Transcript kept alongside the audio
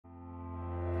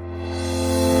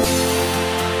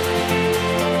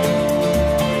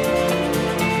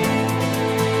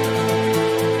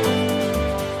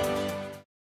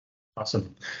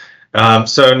Awesome.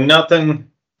 So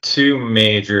nothing too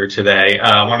major today.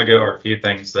 I want to go over a few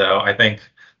things though. I think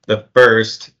the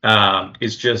first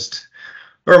is just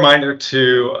a reminder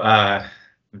to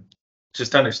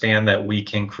just understand that we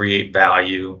can create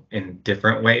value in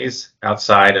different ways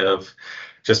outside of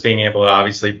just being able to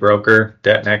obviously broker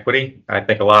debt and equity. I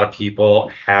think a lot of people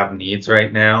have needs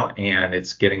right now, and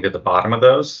it's getting to the bottom of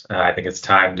those. I think it's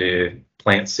time to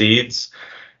plant seeds,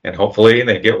 and hopefully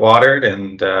they get watered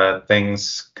and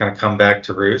things kind of come back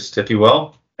to roost, if you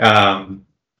will.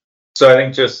 So I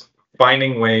think just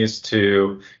finding ways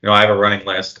to, I have a running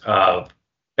list of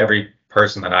every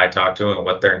person that I talk to and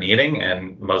what they're needing,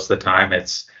 and most of the time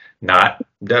it's not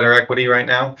debt or equity right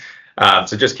now.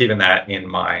 So just keeping that in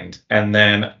mind. And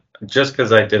then just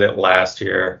because I did it last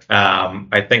year,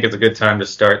 I think it's a good time to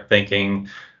start thinking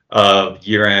of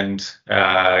year-end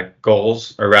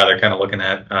goals, or rather kind of looking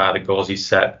at the goals you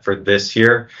set for this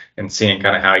year and seeing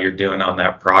kind of how you're doing on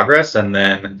that progress. And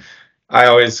then I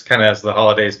always kind of, as the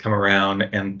holidays come around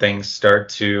and things start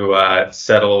to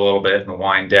settle a little bit and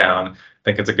wind down, I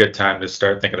think it's a good time to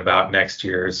start thinking about next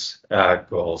year's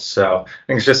goals. So I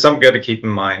think it's just something good to keep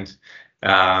in mind.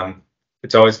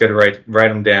 It's always good to write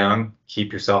them down,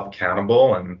 keep yourself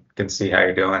accountable, and can see how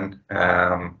you're doing,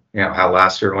 how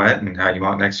last year went and how you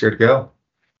want next year to go.